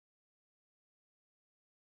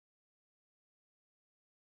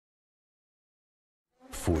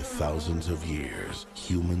For thousands of years,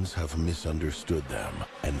 humans have misunderstood them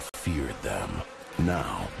and feared them.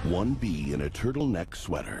 Now, one bee in a turtleneck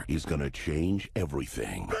sweater is gonna change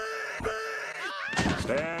everything.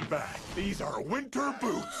 Stand back. These are winter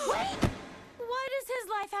boots. Wait! Why does his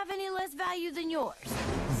life have any less value than yours?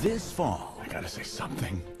 This fall, I gotta say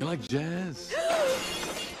something. You like jazz?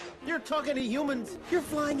 You're talking to humans. You're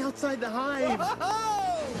flying outside the hive.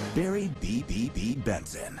 Barry B.B.B.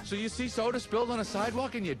 Benson So you see soda spilled on a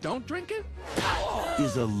sidewalk and you don't drink it?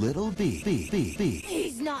 is a little bee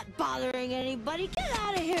He's not bothering anybody. Get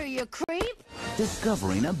out of here, you creep!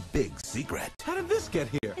 discovering a big secret. How did this get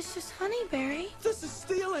here? It's just honey, Barry. This is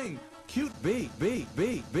stealing! Cute bee.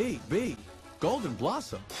 Golden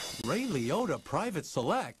Blossom. Ray Liotta Private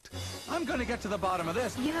Select. I'm gonna get to the bottom of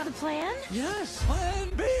this. You have a plan? Yes! Plan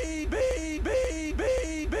B!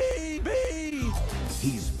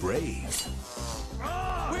 He's brave,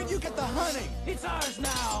 Where'd you get the honey? It's ours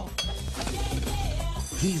now!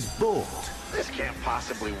 he's bold, This can't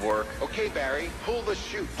possibly work. Okay, Barry, pull the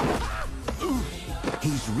chute.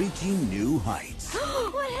 he's reaching new heights.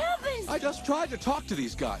 What happened? I just tried to talk to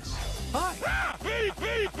these guys. Hi!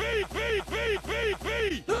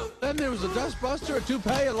 Then there was a dustbuster, a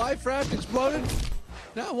toupee, a life raft exploded.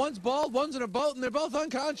 Now one's bald, one's in a boat, and they're both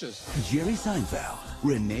unconscious. Jerry Seinfeld,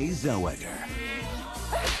 Renee Zellweger.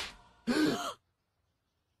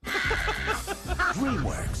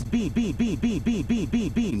 DreamWorks B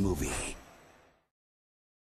movie.